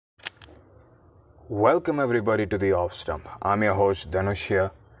Welcome everybody to the Off Stump. I'm your host Dhanush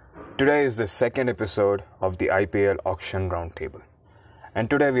here. Today is the second episode of the IPL Auction Round Table. And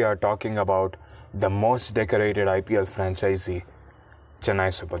today we are talking about the most decorated IPL franchisee,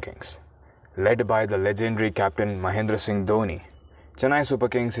 Chennai Super Kings. Led by the legendary captain Mahendra Singh Dhoni, Chennai Super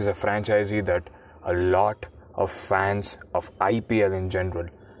Kings is a franchisee that a lot of fans of IPL in general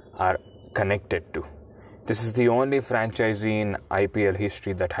are connected to. This is the only franchisee in IPL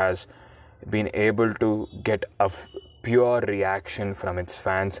history that has been able to get a pure reaction from its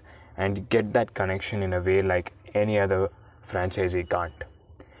fans and get that connection in a way like any other franchisee can't.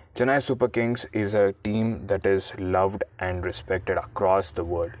 Chennai Super Kings is a team that is loved and respected across the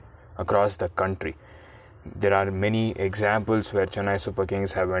world, across the country. There are many examples where Chennai Super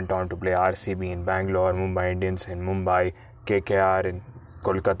Kings have went on to play RCB in Bangalore, Mumbai Indians in Mumbai, KKR in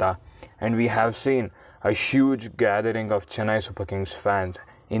Kolkata, and we have seen a huge gathering of Chennai Super Kings fans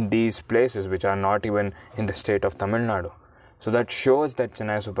in these places which are not even in the state of Tamilnadu. So that shows that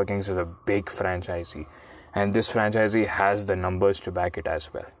Chennai Super Kings is a big franchisee, and this franchisee has the numbers to back it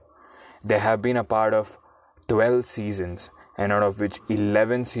as well. They have been a part of 12 seasons, and out of which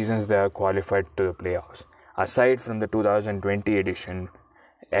 11 seasons they are qualified to the playoffs. Aside from the 2020 edition,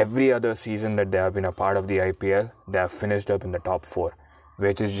 every other season that they have been a part of the IPL, they have finished up in the top 4,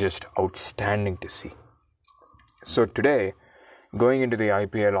 which is just outstanding to see. So today, going into the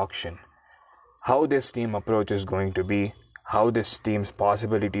IPL auction, how this team approach is going to be, how this team's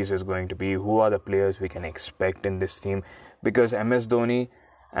possibilities is going to be, who are the players we can expect in this team, because MS Dhoni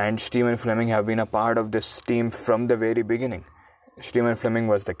and Fleming have been a part of this team from the very beginning. Fleming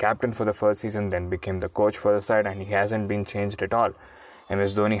was the captain for the first season, then became the coach for the side, and he hasn't been changed at all.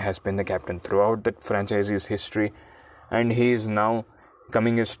 MS Dhoni has been the captain throughout the franchise's history, and he is now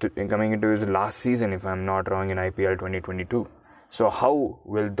coming into his last season, if I'm not wrong, in IPL 2022. So how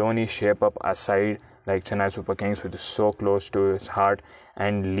will Dhoni shape up a side like Chennai Super Kings, which is so close to his heart,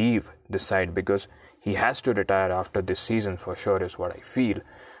 and leave the side? Because he has to retire after this season for sure, is what I feel.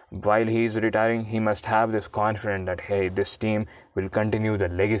 While he is retiring, he must have this confidence that, hey, this team will continue the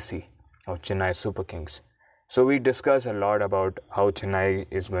legacy of Chennai Super Kings. So we discuss a lot about how Chennai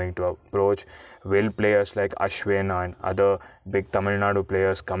is going to approach. Will players like Ashwin and other big Tamil Nadu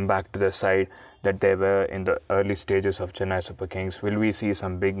players come back to the side that they were in the early stages of Chennai Super Kings? Will we see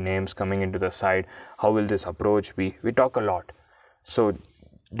some big names coming into the side? How will this approach be? We talk a lot. So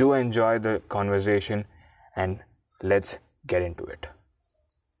do enjoy the conversation and let's get into it.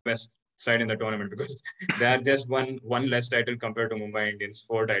 Best side in the tournament because they are just one less title compared to Mumbai Indians,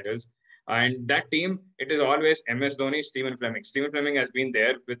 4 titles. And that team, it is always MS Dhoni, Stephen Fleming. Stephen Fleming has been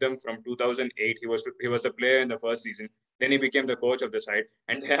there with them from 2008. He was the player in the first season. Then he became the coach of the side,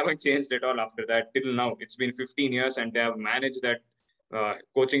 and they haven't changed at all after that till now. It's been 15 years, and they have managed that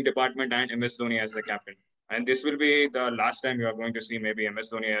coaching department and MS Dhoni as the captain. And this will be the last time you are going to see maybe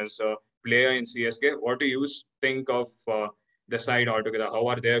MS Dhoni as a player in CSK. What do you think of the side altogether? How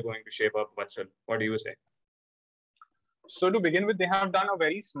are they going to shape up, Vatsal? What do you say? So to begin with, they have done a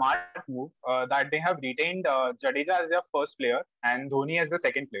very smart move that they have retained Jadeja as their first player and Dhoni as the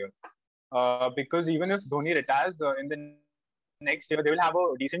second player. Because even if Dhoni retires in the next year, they will have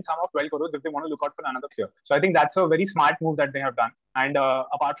a decent sum of 12 crores if they want to look out for another year. So I think that's a very smart move that they have done. And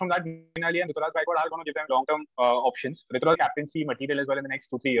apart from that, Minali and Ruturaj Gaikwad are going to give them long-term options. Ruturaj captaincy material as well in the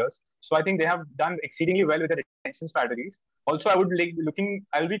next 2-3 years. So I think they have done exceedingly well with their retention strategies. Also, I'll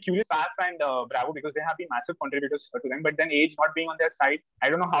be curious Faf and Bravo because they have been massive contributors to them. But then age not being on their side, I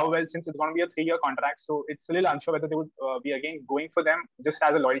don't know how well, since it's going to be a 3-year contract. So it's a little unsure whether they would be again going for them just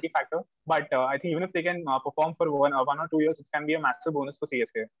as a loyalty factor. But I think even if they can perform for one or 2 years, it can be a massive bonus for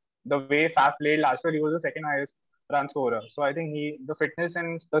CSK. The way Faf played last year, he was the second highest run scorer. So I think the fitness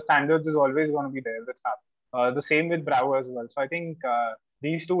and the standards is always going to be there with Faf. The same with Bravo as well. So I think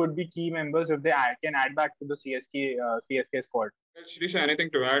these two would be key members if they can add back to the CSK squad. Shrisha,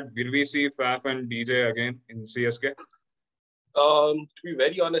 anything to add? Will we see Faf and DJ again in CSK? To be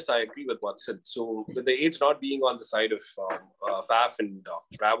very honest, I agree with Watson. So with the age not being on the side of Faf and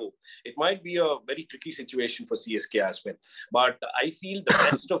Bravo, it might be a very tricky situation for CSK as well. But I feel the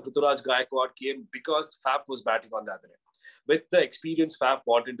best of Ruturaj Gaikwad came because Faf was batting on the other end. With the experience Faf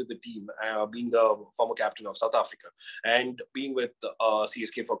brought into the team, being the former captain of South Africa and being with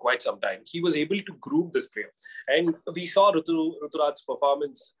CSK for quite some time, he was able to groom this player. And we saw Ruturaj's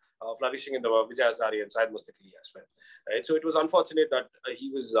performance flourishing in the Vijay Hazare and Syed Mustaqi as well. Right? So it was unfortunate that he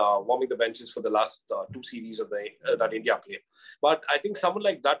was warming the benches for the last two series of that India play. But I think someone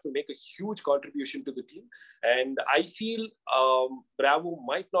like that will make a huge contribution to the team. And I feel Bravo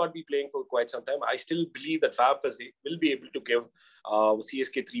might not be playing for quite some time. I still believe that Fab will be able to give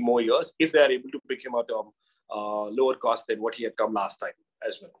CSK 3 more years if they are able to pick him at lower cost than what he had come last time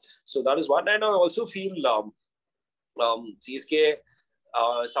as well. So that is one. And I also feel CSK,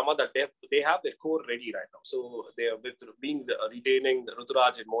 some of the depth, they have their core ready right now. So they are retaining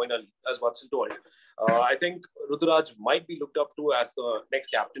Ruturaj and Moin Ali, as Watson told. I think Ruturaj might be looked up to as the next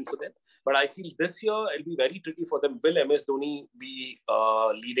captain for them. But I feel this year it'll be very tricky for them. Will MS Dhoni be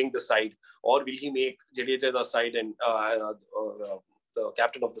leading the side, or will he make Jadeja the side and the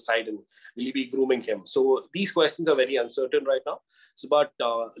captain of the side, and will he be grooming him? So these questions are very uncertain right now. So, but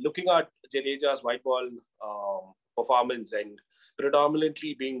looking at Jadeja's white ball performance and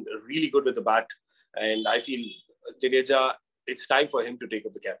predominantly being really good with the bat, and I feel Jadeja, it's time for him to take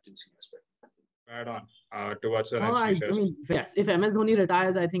up the captaincy as well. Add on towards the I mean, yes, if MS Dhoni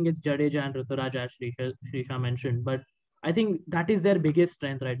retires, I think it's Jadeja and Ruturaj, as Shrisha mentioned. But I think that is their biggest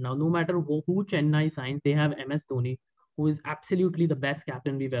strength right now. No matter who Chennai signs, they have MS Dhoni, who is absolutely the best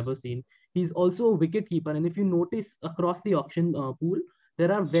captain we've ever seen. He's also a wicket keeper. And if you notice across the auction pool,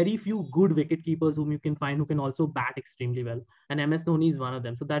 there are very few good wicket keepers whom you can find who can also bat extremely well. And MS Dhoni is one of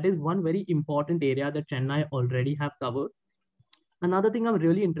them. So that is one very important area that Chennai already have covered. Another thing I'm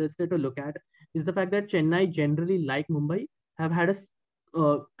really interested to look at is the fact that Chennai, generally like Mumbai, have had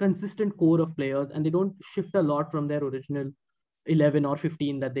a consistent core of players, and they don't shift a lot from their original 11 or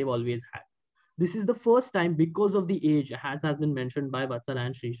 15 that they've always had. This is the first time, because of the age, as has been mentioned by Vatsal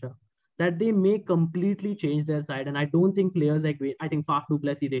and Shrisha, that they may completely change their side. And I don't think players like Dwayne, I think Faf du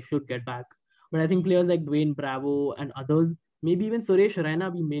Plessis, they should get back. But I think players like Dwayne Bravo and others, maybe even Suresh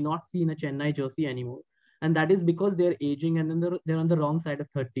Raina, we may not see in a Chennai jersey anymore. And that is because they're aging and then they're on the wrong side of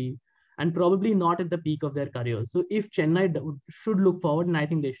 30 and probably not at the peak of their careers. So if Chennai should look forward, and I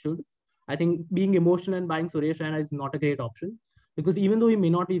think they should, I think being emotional and buying Suresh Raina is not a great option, because even though he may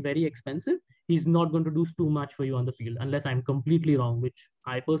not be very expensive, he's not going to do too much for you on the field, unless I'm completely wrong, which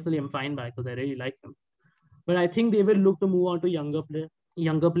I personally am fine by because I really like him. But I think they will look to move on to younger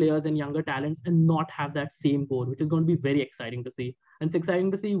players and younger talents and not have that same core, which is going to be very exciting to see. And it's exciting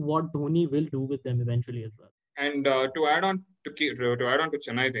to see what Dhoni will do with them eventually as well. And to add on to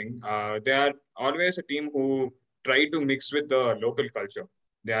Chennai thing, they are always a team who try to mix with the local culture.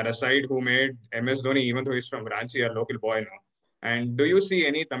 They are a side who made MS Dhoni, even though he's from Ranchi, a local boy now. And do you see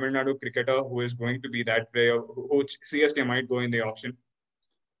any Tamil Nadu cricketer who is going to be that player who CSK might go in the auction?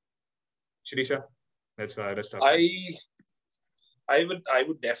 Shrisha, let's start. I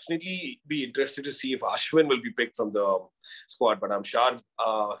would definitely be interested to see if Ashwin will be picked from the squad, but I'm sure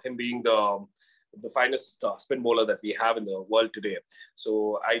him being the finest spin bowler that we have in the world today.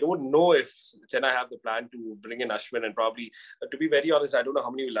 So I don't know if Chennai have the plan to bring in Ashwin, and probably, to be very honest, I don't know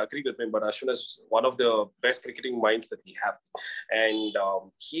how many will agree with me, but Ashwin is one of the best cricketing minds that we have. And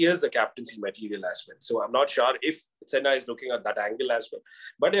he is the captaincy material as well. So I'm not sure if Chennai is looking at that angle as well.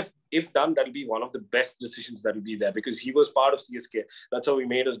 But if done, that'll be one of the best decisions that will be there, because he was part of CSK. That's how he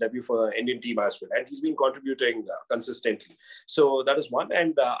made his debut for the Indian team as well. And he's been contributing consistently. So that is one.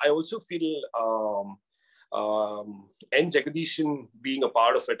 And I also feel N. Jagadishan being a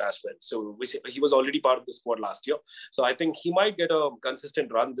part of it as well. So which he was already part of the squad last year. So I think he might get a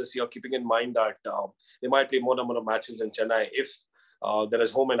consistent run this year, keeping in mind that they might play more number of matches in Chennai if there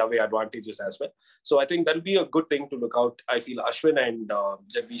is home and away advantages as well. So I think that'll be a good thing to look out. I feel Ashwin and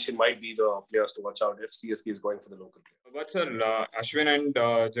Jagdishan might be the players to watch out if CSK is going for the local player. But sir, Ashwin and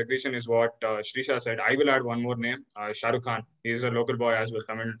Jagdishan is what Shrisha said. I will add one more name, Shah Rukh Khan. He is a local boy as well,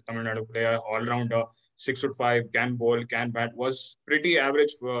 Tamil Nadu player, all-rounder, 6'5", can bowl, can bat, was pretty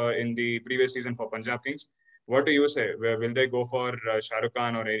average in the previous season for Punjab Kings. What do you say? Will they go for Shah Rukh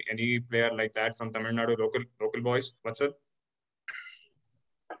Khan or any player like that from Tamil Nadu, local boys? What's up?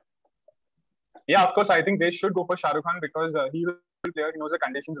 Yeah, of course, I think they should go for Shah Rukh Khan because he's a good player, he knows the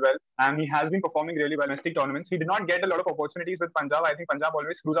conditions well, and he has been performing really well in domestic tournaments. He did not get a lot of opportunities with Punjab. I think Punjab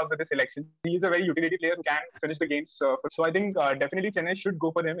always screws up with the selection. He's a very utility player who can finish the games. So I think definitely Chennai should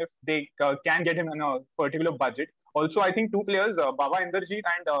go for him if they can get him in a particular budget. Also, I think two players, Baba Inderjeet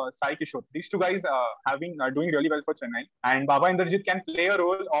and Sai Kishore. These two guys have been doing really well for Chennai. And Baba Inderjeet can play a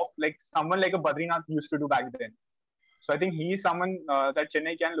role of like someone like a Badrinath used to do back then. So I think he is someone that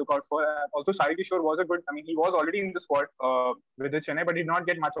Chennai can look out for. Also, Sai Kishore was he was already in the squad with the Chennai, but did not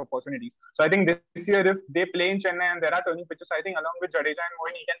get much opportunities. So I think this year, if they play in Chennai and there are turning pitches, I think along with Jadeja and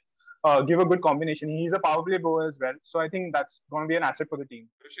Moin, he can give a good combination. He's a power play bowler as well, so I think that's going to be an asset for the team.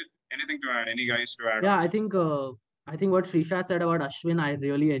 Rishit, anything to add? Any guys to add? Yeah, on? I think what Srisha said about Ashwin, I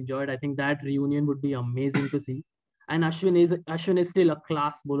really enjoyed. I think that reunion would be amazing to see. And Ashwin is still a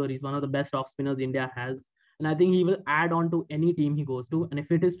class bowler. He's one of the best off spinners India has. And I think he will add on to any team he goes to. And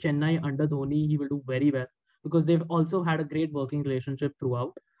if it is Chennai under Dhoni, he will do very well because they've also had a great working relationship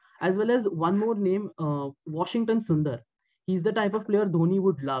throughout. As well as one more name, Washington Sundar. He's the type of player Dhoni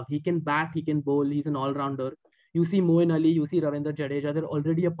would love. He can bat, he can bowl, he's an all-rounder. You see Moeen Ali, you see Ravindra Jadeja, they're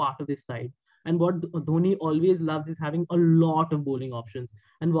already a part of this side. And what Dhoni always loves is having a lot of bowling options.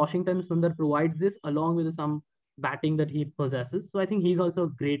 And Washington Sundar provides this along with some batting that he possesses. So I think he's also a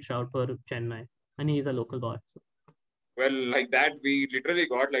great shout for Chennai. And he's a local boy. So. Well, like that, we literally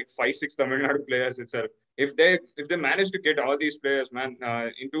got like 5-6 Tamil Nadu players itself. If they manage to get all these players, man,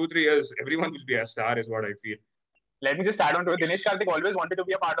 in 2-3 years, everyone will be a star, is what I feel. Let me just add on to it. Dinesh Karthik always wanted to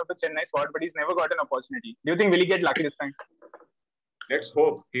be a part of the Chennai squad, but he's never got an opportunity. Do you think will he get lucky this time? Let's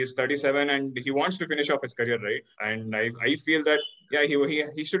hope. He's 37 and he wants to finish off his career, right? And I feel that, yeah,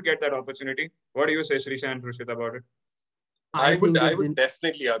 he should get that opportunity. What do you say, Srisha and Rushit, about it? I would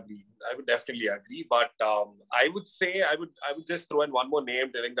definitely agree. But I would say I would just throw in one more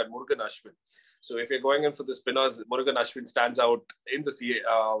name, telling that Murugan Ashwin. So if you're going in for the spinners, Murugan Ashwin stands out in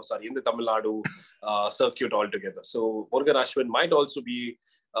the Tamil Nadu circuit altogether. So Murugan Ashwin might also be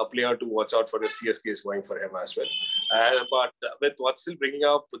a player to watch out for if CSK is going for him as well. But with what's still bringing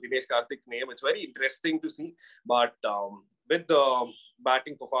up Dinesh Karthik's name, it's very interesting to see. But with the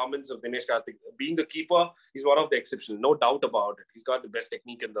batting performance of Dinesh Karthik, being the keeper, he's one of the exceptions, no doubt about it. He's got the best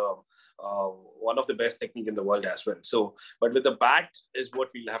technique in the one of the best technique in the world as well. So, but with the bat is what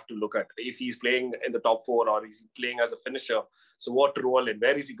we'll have to look at. If he's playing in the top 4 or he's playing as a finisher, so what role and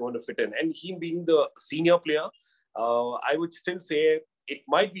where is he going to fit in? And him being the senior player, I would still say it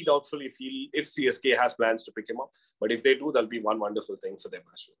might be doubtful if CSK has plans to pick him up. But if they do, that'll be one wonderful thing for them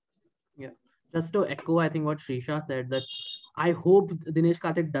as well. Yeah, just to echo, I think what Srisha said, that I hope Dinesh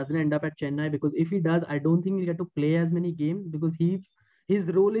Karthik doesn't end up at Chennai, because if he does, I don't think he'll get to play as many games, because his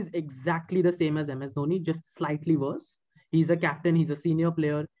role is exactly the same as MS Dhoni, just slightly worse. He's a captain, he's a senior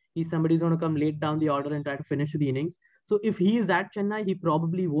player, he's somebody who's going to come late down the order and try to finish the innings. So if he's at Chennai, he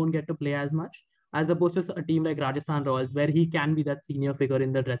probably won't get to play as much, as opposed to a team like Rajasthan Royals, where he can be that senior figure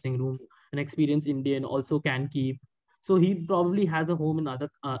in the dressing room, an experienced Indian, also can keep. So he probably has a home in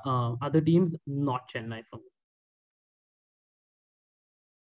other teams, not Chennai for me.